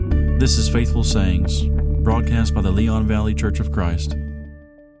This is Faithful Sayings, broadcast by the Leon Valley Church of Christ.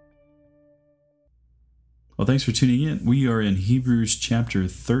 Well, thanks for tuning in. We are in Hebrews chapter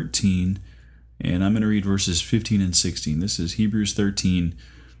 13, and I'm going to read verses 15 and 16. This is Hebrews 13,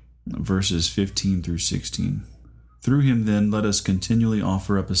 verses 15 through 16. Through him, then, let us continually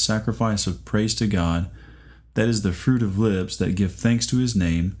offer up a sacrifice of praise to God, that is the fruit of lips that give thanks to his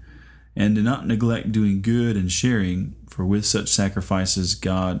name, and do not neglect doing good and sharing, for with such sacrifices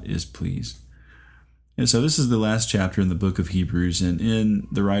God is pleased. And so this is the last chapter in the book of Hebrews, and in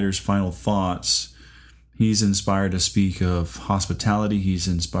the writer's final thoughts, he's inspired to speak of hospitality. He's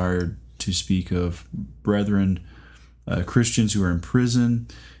inspired to speak of brethren, Christians who are in prison.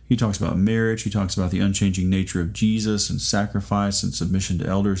 He talks about marriage. He talks about the unchanging nature of Jesus and sacrifice and submission to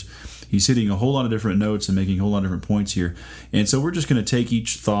elders. He's hitting a whole lot of different notes and making a whole lot of different points here. And so we're just going to take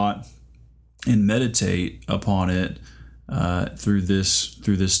each thought and meditate upon it through this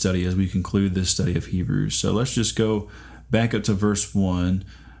study as we conclude this study of Hebrews. So let's just go back up to verse 1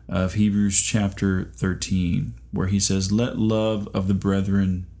 of Hebrews chapter 13, where he says, "Let love of the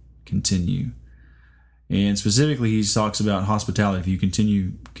brethren continue." And specifically, he talks about hospitality. If you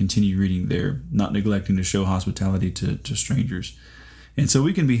continue reading there, not neglecting to show hospitality to strangers. And so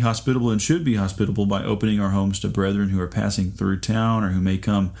we can be hospitable and should be hospitable by opening our homes to brethren who are passing through town or who may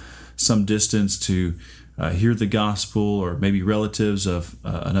come some distance to hear the gospel, or maybe relatives of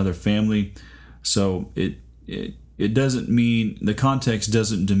another family. So it doesn't mean, the context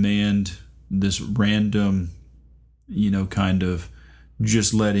doesn't demand this random, kind of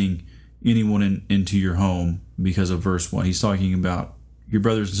just letting anyone into your home because of verse 1. He's talking about your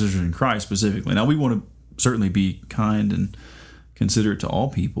brothers and sisters in Christ specifically. Now, we want to certainly be kind and considerate to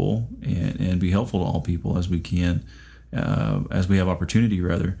all people and be helpful to all people as we can, as we have opportunity,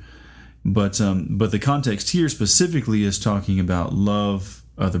 rather. But the context here specifically is talking about love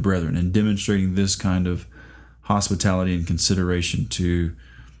of the brethren and demonstrating this kind of hospitality and consideration to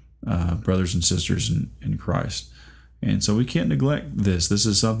brothers and sisters in Christ. And so we can't neglect this. This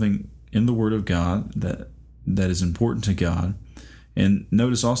is something in the Word of God that is important to God. And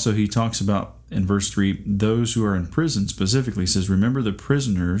notice also he talks about, in verse 3, those who are in prison specifically. He says, "Remember the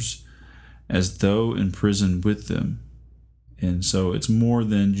prisoners as though in prison with them." And so it's more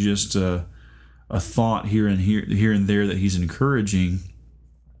than just a thought here and there that he's encouraging,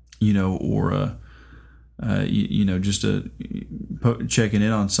 or just checking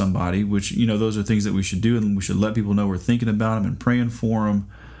in on somebody, which, those are things that we should do, and we should let people know we're thinking about them and praying for them.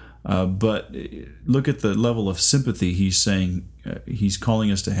 But look at the level of sympathy he's saying, he's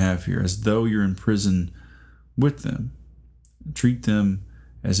calling us to have here, as though you're in prison with them. Treat them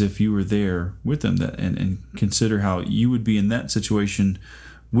as if you were there with them, and consider how you would be in that situation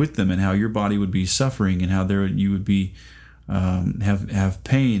with them, and how your body would be suffering, and how you would be have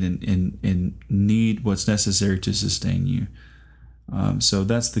pain and need what's necessary to sustain you. So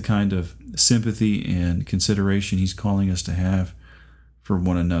that's the kind of sympathy and consideration he's calling us to have for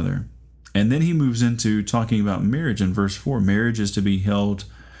one another. And then he moves into talking about marriage in verse 4. Marriage is to be held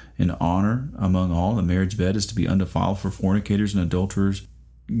in honor among all. The marriage bed is to be undefiled, for fornicators and adulterers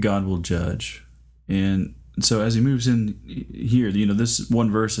God will judge. And so as he moves in here, this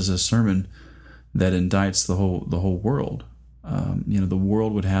one verse is a sermon that indicts the whole world. The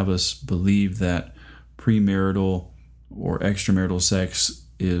world would have us believe that premarital or extramarital sex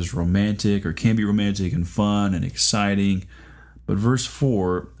is romantic, or can be romantic and fun and exciting. But verse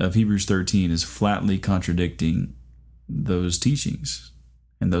 4 of Hebrews 13 is flatly contradicting those teachings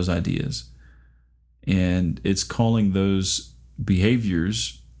and those ideas. And it's calling those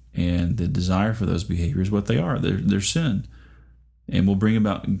behaviors and the desire for those behaviors what they are. They're sin, and will bring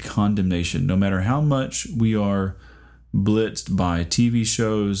about condemnation. No matter how much we are blitzed by TV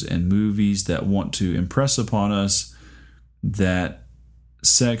shows and movies that want to impress upon us that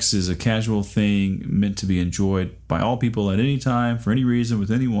sex is a casual thing meant to be enjoyed by all people at any time, for any reason,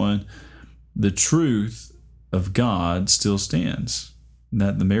 with anyone, the truth of God still stands.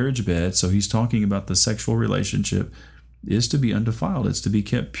 That the marriage bed, so he's talking about the sexual relationship, is to be undefiled. It's to be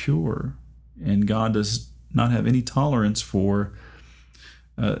kept pure. And God does not have any tolerance for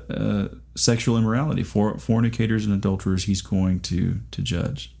sexual immorality. For fornicators and adulterers, he's going to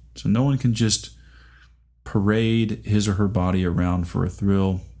judge. So no one can just parade his or her body around for a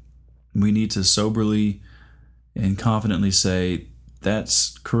thrill. We need to soberly and confidently say,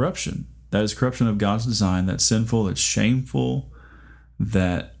 that's corruption. That is corruption of God's design. That's sinful. It's shameful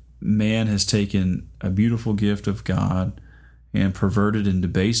that man has taken a beautiful gift of God and perverted and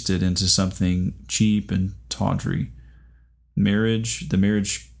debased it into something cheap and tawdry. The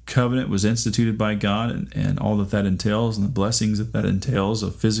marriage covenant was instituted by God and all that entails and the blessings that entails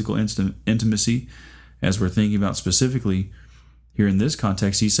of physical intimacy, as we're thinking about specifically here in this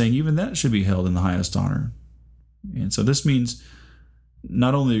context, he's saying even that should be held in the highest honor. And so this means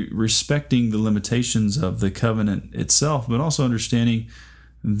not only respecting the limitations of the covenant itself, but also understanding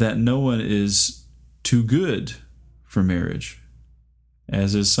that no one is too good for marriage,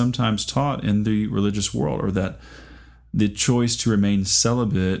 as is sometimes taught in the religious world, or that the choice to remain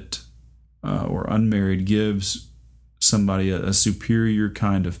celibate or unmarried gives somebody a superior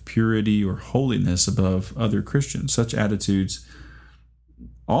kind of purity or holiness above other Christians. Such attitudes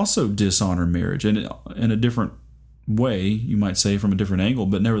also dishonor marriage, and in a different way, you might say, from a different angle,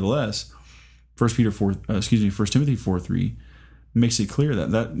 but nevertheless, 1 Timothy 4:3 makes it clear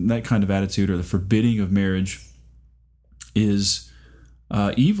that kind of attitude, or the forbidding of marriage, is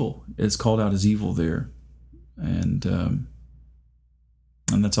evil. It's called out as evil there, and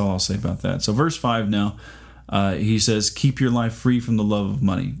that's all I'll say about that. So verse 5 now, he says, keep your life free from the love of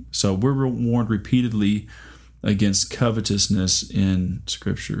money. So we're warned repeatedly against covetousness in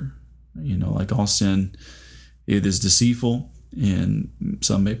Scripture. Like all sin, it is deceitful, and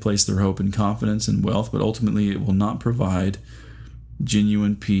some may place their hope and confidence in wealth, but ultimately it will not provide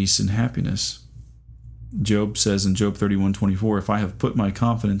genuine peace and happiness. Job says in Job 31:24, if I have put my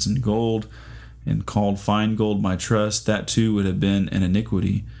confidence in gold and called fine gold my trust, that too would have been an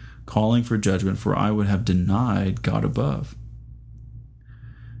iniquity, calling for judgment, for I would have denied God above.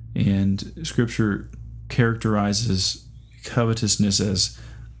 And Scripture characterizes covetousness as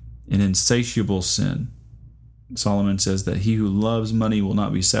an insatiable sin. Solomon says that he who loves money will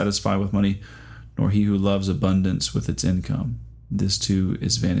not be satisfied with money, nor he who loves abundance with its income. This too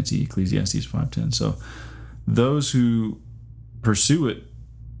is vanity, Ecclesiastes 5:10. So those who pursue it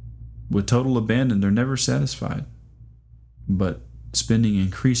with total abandon, they're never satisfied, but spending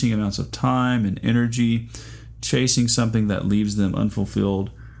increasing amounts of time and energy chasing something that leaves them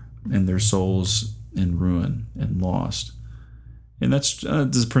unfulfilled and their souls in ruin and lost. And that's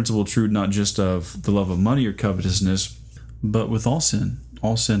this principle true not just of the love of money or covetousness, but with all sin.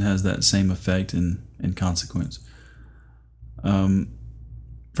 All sin has that same effect and consequence. 1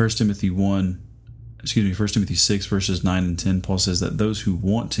 Timothy 6 verses 9 and 10, Paul says that those who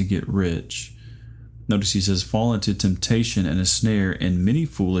want to get rich, notice he says, fall into temptation and a snare and many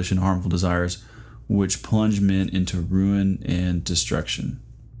foolish and harmful desires, which plunge men into ruin and destruction.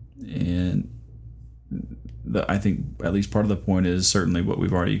 And I think at least part of the point is certainly what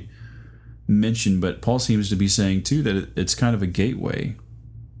we've already mentioned, but Paul seems to be saying too that it's kind of a gateway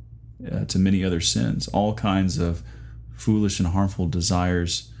to many other sins, all kinds of foolish and harmful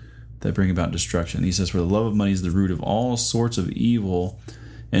desires that bring about destruction. He says, for the love of money is the root of all sorts of evil,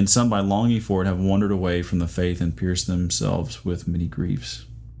 and some by longing for it have wandered away from the faith and pierced themselves with many griefs.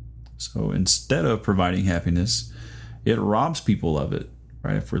 So instead of providing happiness, it robs people of it,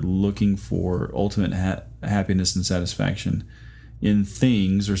 right? If we're looking for ultimate happiness and satisfaction in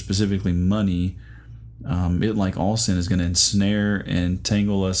things, or specifically money, it, like all sin, is going to ensnare and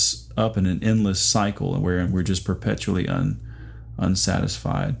tangle us up in an endless cycle wherein we're just perpetually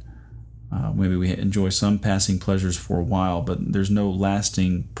unsatisfied. Maybe we enjoy some passing pleasures for a while, but there's no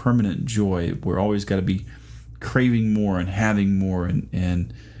lasting, permanent joy. We're always got to be craving more and having more,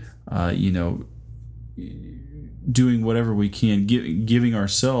 and doing whatever we can, giving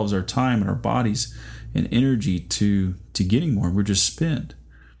ourselves, our time, and our bodies and energy to getting more. We're just spent.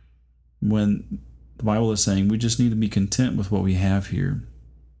 When the Bible is saying we just need to be content with what we have here,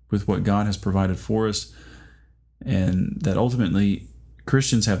 with what God has provided for us, and that ultimately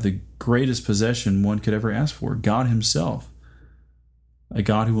Christians have the greatest possession one could ever ask for, God Himself, a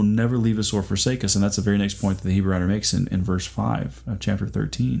God who will never leave us or forsake us. And that's the very next point that the Hebrew writer makes in verse 5 of chapter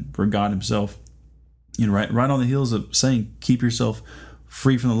 13. For God Himself, right on the heels of saying, keep yourself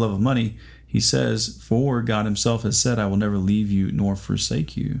free from the love of money, He says, for God Himself has said, I will never leave you nor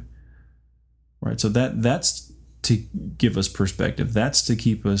forsake you. Right? So that's to give us perspective. That's to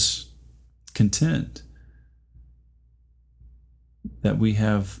keep us content. That we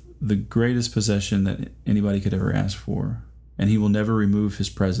have the greatest possession that anybody could ever ask for, and He will never remove His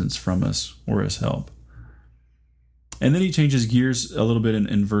presence from us or His help. And then he changes gears a little bit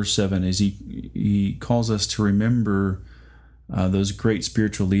in verse 7 as he calls us to remember those great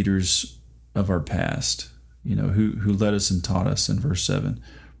spiritual leaders of our past, who led us and taught us in verse 7.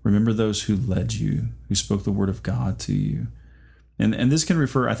 Remember those who led you, who spoke the word of God to you. And this can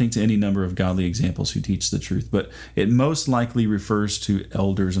refer, I think, to any number of godly examples who teach the truth, but it most likely refers to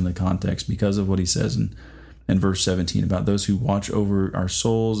elders in the context because of what he says in verse 17 about those who watch over our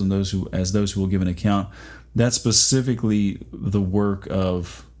souls and those who will give an account. That's specifically the work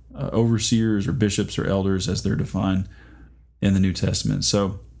of overseers or bishops or elders as they're defined in the New Testament.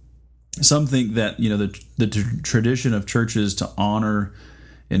 So some think that the tradition of churches to honor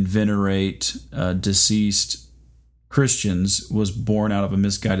and venerate deceased Christians was born out of a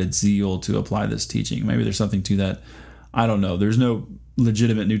misguided zeal to apply this teaching. Maybe there's something to that. I don't know. There's no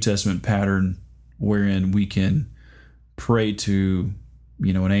legitimate New Testament pattern wherein we can pray to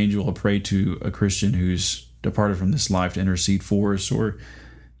an angel or pray to a Christian who's departed from this life to intercede for us or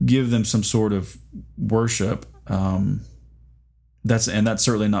give them some sort of worship. That's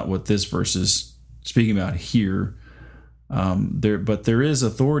certainly not what this verse is speaking about here. But there is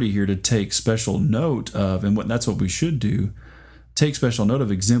authority here to take special note of, and that's what we should do, take special note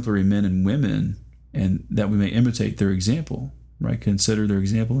of exemplary men and women, and that we may imitate their example, right? Consider their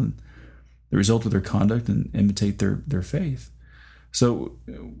example and the result of their conduct and imitate their faith. So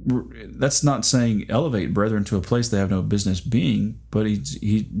that's not saying elevate brethren to a place they have no business being, but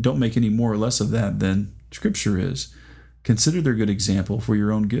he don't make any more or less of that than Scripture is. Consider their good example for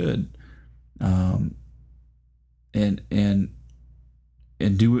your own good, and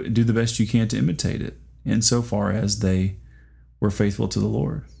do the best you can to imitate it, insofar as they were faithful to the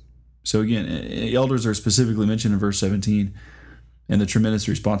Lord. So again, elders are specifically mentioned in verse 17, and the tremendous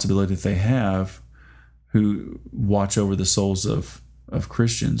responsibility that they have, who watch over the souls of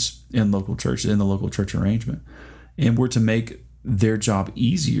Christians in local churches, in the local church arrangement. And we're to make their job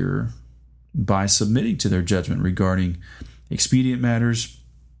easier by submitting to their judgment regarding expedient matters,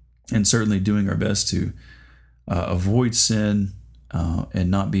 and certainly doing our best to avoid sin and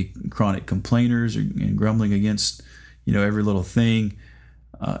not be chronic complainers and grumbling against every little thing.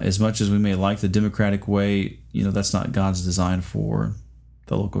 As much as we may like the democratic way, that's not God's design for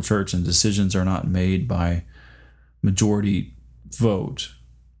the local church, and decisions are not made by majority vote.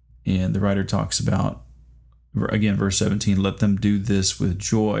 And the writer talks about, again, verse 17, let them do this with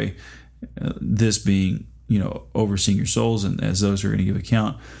joy, this being, overseeing your souls and as those who are going to give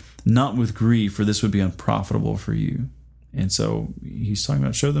account, not with grief, for this would be unprofitable for you. And so he's talking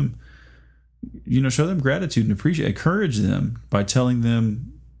about show them gratitude and encourage them by telling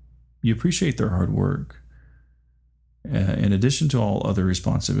them you appreciate their hard work, in addition to all other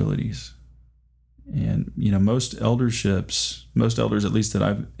responsibilities. And most elders, at least that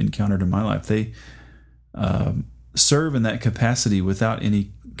I've encountered in my life, they serve in that capacity without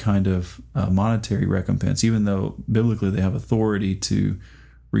any kind of monetary recompense, even though biblically they have authority to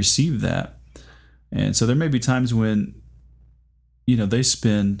receive that. And so there may be times when they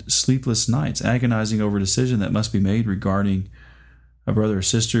spend sleepless nights agonizing over a decision that must be made regarding a brother or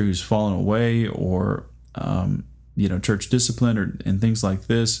sister who's fallen away, or church discipline and things like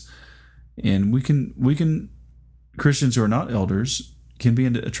this. And we can Christians who are not elders can be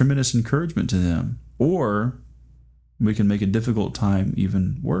a tremendous encouragement to them, or we can make a difficult time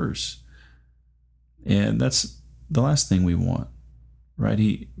even worse. And that's the last thing we want,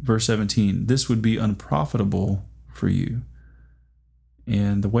 right? Verse 17, this would be unprofitable for you.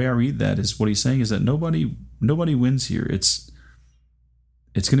 And the way I read that is what he's saying is that nobody wins here. It's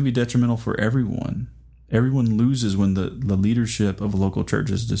going to be detrimental for everyone. Everyone loses when the leadership of a local church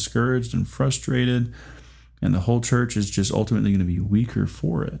is discouraged and frustrated, and the whole church is just ultimately going to be weaker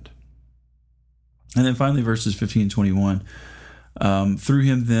for it. And then finally, verses 15 and 21, through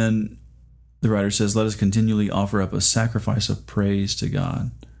him then, the writer says, let us continually offer up a sacrifice of praise to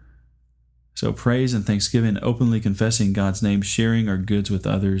God. So praise and thanksgiving, openly confessing God's name, sharing our goods with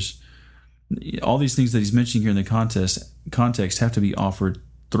others. All these things that he's mentioning here in the context have to be offered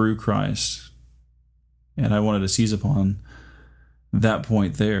through Christ. And I wanted to seize upon that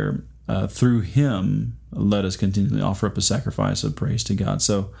point there. Through him, let us continually offer up a sacrifice of praise to God.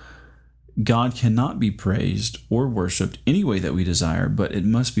 So God cannot be praised or worshiped any way that we desire, but it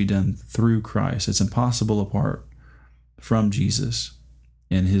must be done through Christ. It's impossible apart from Jesus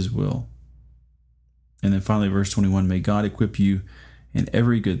and his will. And then finally, verse 21, may God equip you in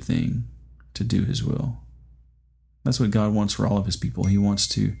every good thing to do his will. That's what God wants for all of his people. He wants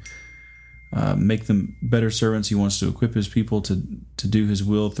to make them better servants. He wants to equip his people to do his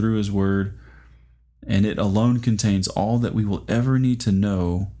will through his word. And it alone contains all that we will ever need to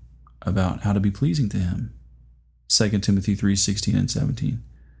know about how to be pleasing to him. 2 Timothy 3:16 and 17.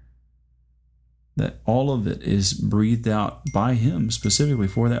 That all of it is breathed out by him specifically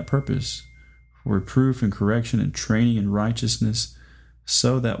for that purpose, for reproof and correction and training in righteousness,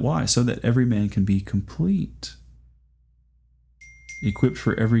 so that why? So that every man can be complete, equipped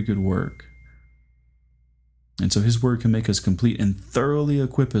for every good work. And so his word can make us complete and thoroughly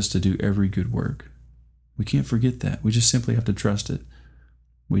equip us to do every good work. We can't forget that. We just simply have to trust it.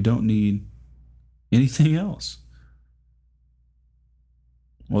 We don't need anything else.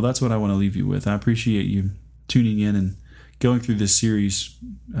 Well, that's what I want to leave you with. I appreciate you tuning in and going through this series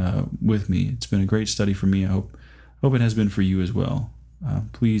with me. It's been a great study for me. I hope it has been for you as well.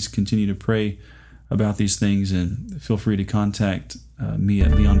 Please continue to pray about these things, and feel free to contact me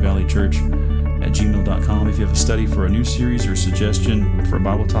at leonvalleychurch@gmail.com if you have a study for a new series or suggestion for a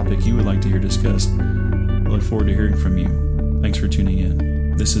Bible topic you would like to hear discussed. I look forward to hearing from you. Thanks for tuning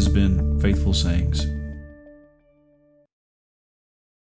in. This has been Faithful Sayings.